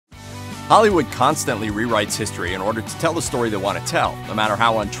Hollywood constantly rewrites history in order to tell the story they want to tell, no matter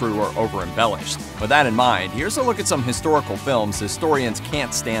how untrue or over-embellished. With that in mind, here's a look at some historical films historians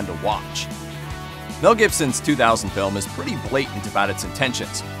can't stand to watch. Mel Gibson's 2000 film is pretty blatant about its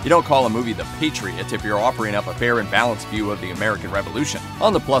intentions. You don't call a movie The Patriot if you're offering up a fair and balanced view of the American Revolution.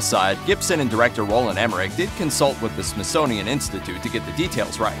 On the plus side, Gibson and director Roland Emmerich did consult with the Smithsonian Institute to get the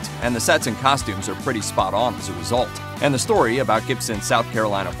details right, and the sets and costumes are pretty spot on as a result. And the story about Gibson's South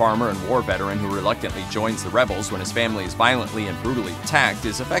Carolina farmer and war veteran who reluctantly joins the rebels when his family is violently and brutally attacked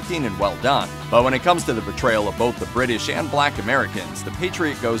is affecting and well done. But when it comes to the portrayal of both the British and Black Americans, The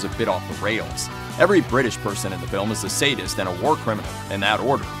Patriot goes a bit off the rails. Every British person in the film is a sadist and a war criminal, in that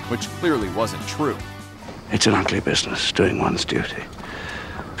order, which clearly wasn't true. It's an ugly business, doing one's duty.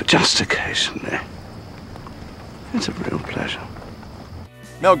 But just occasionally, it's a real pleasure.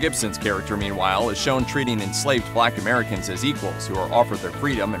 Mel Gibson's character, meanwhile, is shown treating enslaved Black Americans as equals who are offered their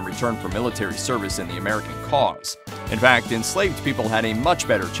freedom in return for military service in the American cause. In fact, enslaved people had a much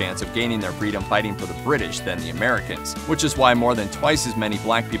better chance of gaining their freedom fighting for the British than the Americans, which is why more than twice as many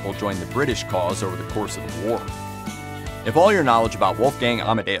Black people joined the British cause over the course of the war. If all your knowledge about Wolfgang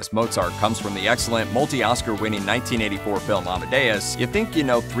Amadeus Mozart comes from the excellent, multi-Oscar winning 1984 film Amadeus, you think you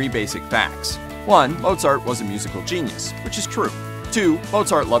know 3 basic facts. 1. Mozart was a musical genius, which is true. 2.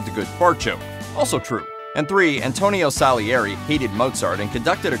 Mozart loved a good fart joke, also true. And 3. Antonio Salieri hated Mozart and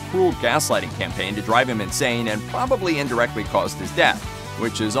conducted a cruel gaslighting campaign to drive him insane and probably indirectly caused his death,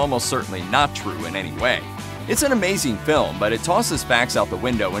 which is almost certainly not true in any way. It's an amazing film, but it tosses facts out the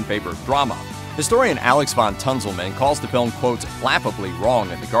window in favor of drama. Historian Alex von Tunzelman calls the film, quote, laughably wrong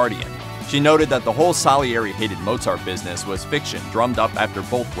in The Guardian. She noted that the whole Salieri-hated Mozart business was fiction drummed up after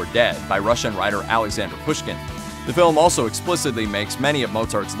both were dead by Russian writer Alexander Pushkin. The film also explicitly makes many of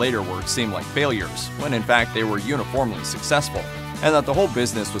Mozart's later works seem like failures, when in fact they were uniformly successful, and that the whole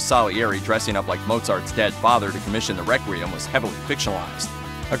business with Salieri dressing up like Mozart's dead father to commission the Requiem was heavily fictionalized.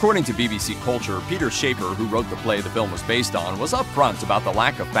 According to BBC Culture, Peter Schaefer, who wrote the play the film was based on, was upfront about the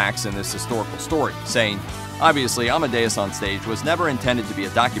lack of facts in this historical story, saying, obviously, Amadeus on stage was never intended to be a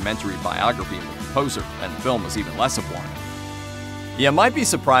documentary biography of the composer, and the film was even less of one. You might be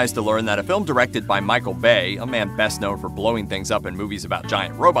surprised to learn that a film directed by Michael Bay, a man best known for blowing things up in movies about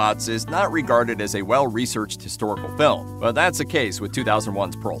giant robots, is not regarded as a well-researched historical film, but that's the case with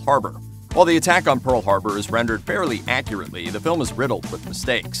 2001's Pearl Harbor. While the attack on Pearl Harbor is rendered fairly accurately, the film is riddled with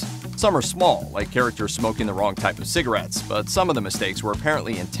mistakes. Some are small, like characters smoking the wrong type of cigarettes, but some of the mistakes were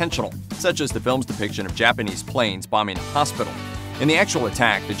apparently intentional, such as the film's depiction of Japanese planes bombing a hospital. In the actual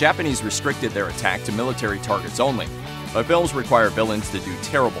attack, the Japanese restricted their attack to military targets only. But films require villains to do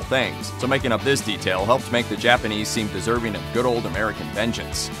terrible things, so making up this detail helped make the Japanese seem deserving of good old American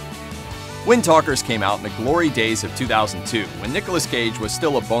vengeance. Windtalkers came out in the glory days of 2002, when Nicolas Cage was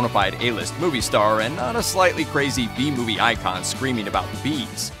still a bona fide A-list movie star and not a slightly crazy B-movie icon screaming about the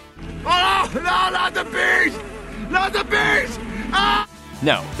bees. Oh, no, not the bees! Not the bees! Ah!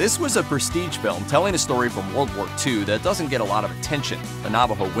 No, this was a prestige film telling a story from World War II that doesn't get a lot of attention, the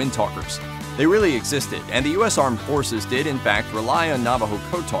Navajo Windtalkers. They really existed, and the U.S. Armed Forces did in fact rely on Navajo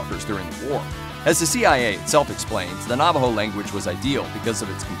code talkers during the war. As the CIA itself explains, the Navajo language was ideal because of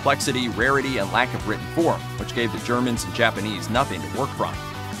its complexity, rarity, and lack of written form, which gave the Germans and Japanese nothing to work from.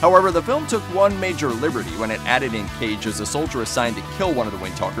 However, the film took one major liberty when it added in Cage as a soldier assigned to kill one of the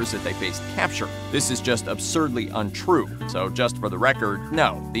Windtalkers if they faced capture. This is just absurdly untrue, so just for the record,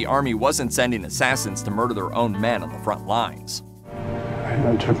 no, the Army wasn't sending assassins to murder their own men on the front lines.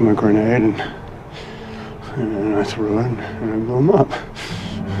 I took my grenade and I threw it and I blew him up.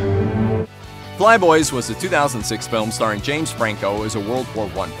 Flyboys was a 2006 film starring James Franco as a World War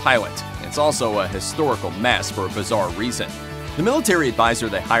I pilot. It's also a historical mess for a bizarre reason. The military advisor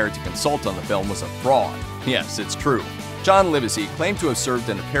they hired to consult on the film was a fraud. Yes, it's true. John Livesey claimed to have served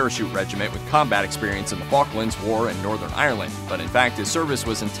in a parachute regiment with combat experience in the Falklands War and Northern Ireland, but in fact his service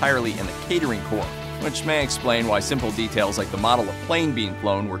was entirely in the catering corps, which may explain why simple details like the model of plane being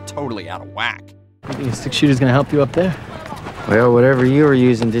flown were totally out of whack. You think a 6-shooter's gonna help you up there? Well, whatever you were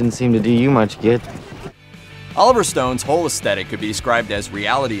using didn't seem to do you much good. Oliver Stone's whole aesthetic could be described as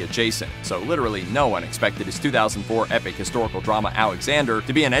reality adjacent, so literally no one expected his 2004 epic historical drama Alexander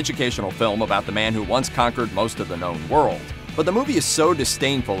to be an educational film about the man who once conquered most of the known world. But the movie is so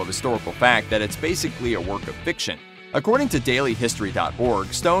disdainful of historical fact that it's basically a work of fiction. According to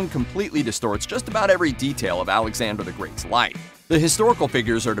dailyhistory.org, Stone completely distorts just about every detail of Alexander the Great's life. The historical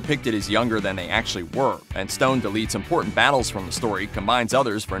figures are depicted as younger than they actually were, and Stone deletes important battles from the story, combines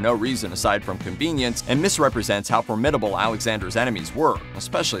others for no reason aside from convenience, and misrepresents how formidable Alexander's enemies were,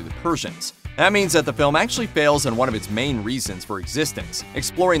 especially the Persians. That means that the film actually fails in one of its main reasons for existence,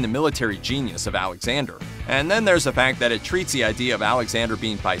 exploring the military genius of Alexander. And then there's the fact that it treats the idea of Alexander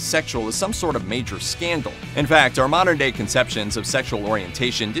being bisexual as some sort of major scandal. In fact, our modern-day conceptions of sexual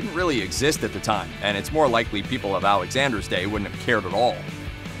orientation didn't really exist at the time, and it's more likely people of Alexander's day wouldn't have cared at all.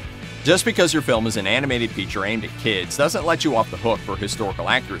 Just because your film is an animated feature aimed at kids doesn't let you off the hook for historical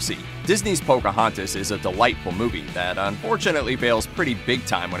accuracy. Disney's Pocahontas is a delightful movie that unfortunately fails pretty big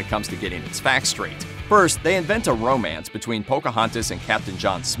time when it comes to getting its facts straight. First, they invent a romance between Pocahontas and Captain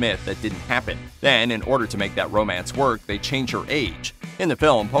John Smith that didn't happen. Then, in order to make that romance work, they change her age. In the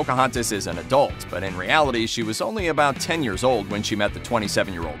film, Pocahontas is an adult, but in reality, she was only about 10 years old when she met the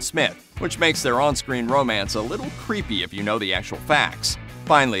 27-year-old Smith, which makes their on-screen romance a little creepy if you know the actual facts.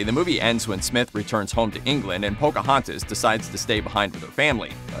 Finally, the movie ends when Smith returns home to England and Pocahontas decides to stay behind with her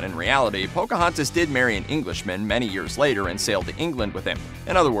family. But in reality, Pocahontas did marry an Englishman many years later and sailed to England with him.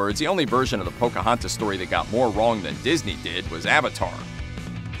 In other words, the only version of the Pocahontas story that got more wrong than Disney did was Avatar.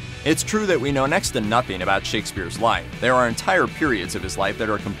 It's true that we know next to nothing about Shakespeare's life. There are entire periods of his life that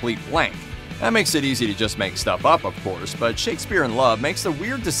are a complete blank. That makes it easy to just make stuff up, of course, but Shakespeare in Love makes the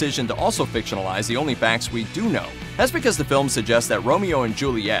weird decision to also fictionalize the only facts we do know. That's because the film suggests that Romeo and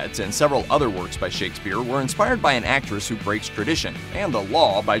Juliet and several other works by Shakespeare were inspired by an actress who breaks tradition and the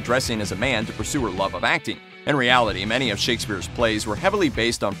law by dressing as a man to pursue her love of acting. In reality, many of Shakespeare's plays were heavily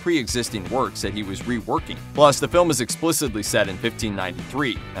based on pre-existing works that he was reworking. Plus, the film is explicitly set in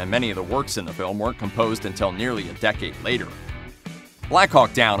 1593, and many of the works in the film weren't composed until nearly a decade later. Black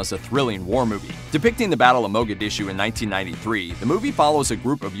Hawk Down is a thrilling war movie. Depicting the Battle of Mogadishu in 1993, the movie follows a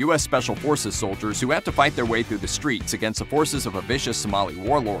group of U.S. Special Forces soldiers who have to fight their way through the streets against the forces of a vicious Somali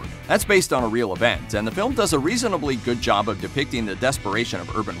warlord. That's based on a real event, and the film does a reasonably good job of depicting the desperation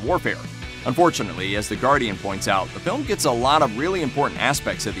of urban warfare. Unfortunately, as The Guardian points out, the film gets a lot of really important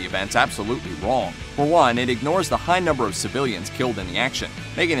aspects of the events absolutely wrong. For one, it ignores the high number of civilians killed in the action,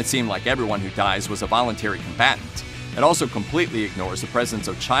 making it seem like everyone who dies was a voluntary combatant. It also completely ignores the presence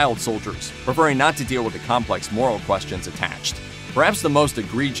of child soldiers, preferring not to deal with the complex moral questions attached. Perhaps the most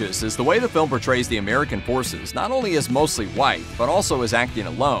egregious is the way the film portrays the American forces not only as mostly white, but also as acting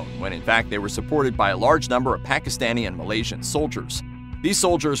alone, when in fact they were supported by a large number of Pakistani and Malaysian soldiers. These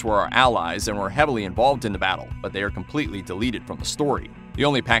soldiers were our allies and were heavily involved in the battle, but they are completely deleted from the story. The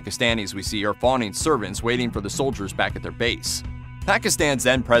only Pakistanis we see are fawning servants waiting for the soldiers back at their base. Pakistan's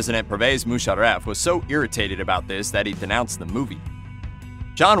then-president Pervez Musharraf was so irritated about this that he denounced the movie.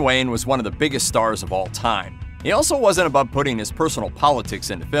 John Wayne was one of the biggest stars of all time. He also wasn't above putting his personal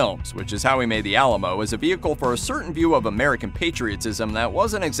politics into films, which is how he made the Alamo as a vehicle for a certain view of American patriotism that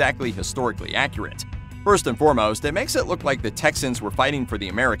wasn't exactly historically accurate. First and foremost, it makes it look like the Texans were fighting for the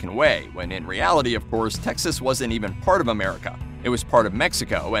American way, when in reality, of course, Texas wasn't even part of America. It was part of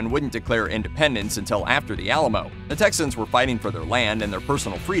Mexico and wouldn't declare independence until after the Alamo. The Texans were fighting for their land and their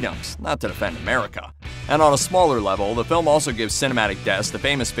personal freedoms, not to defend America. And on a smaller level, the film also gives cinematic deaths to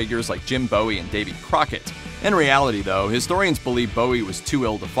famous figures like Jim Bowie and Davy Crockett. In reality, though, historians believe Bowie was too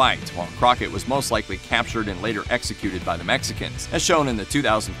ill to fight, while Crockett was most likely captured and later executed by the Mexicans, as shown in the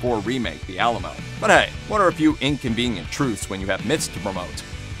 2004 remake, The Alamo. But hey, what are a few inconvenient truths when you have myths to promote?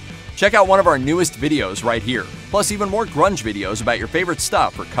 Check out one of our newest videos right here, plus even more grunge videos about your favorite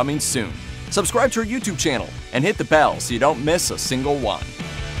stuff are coming soon. Subscribe to our YouTube channel and hit the bell so you don't miss a single one.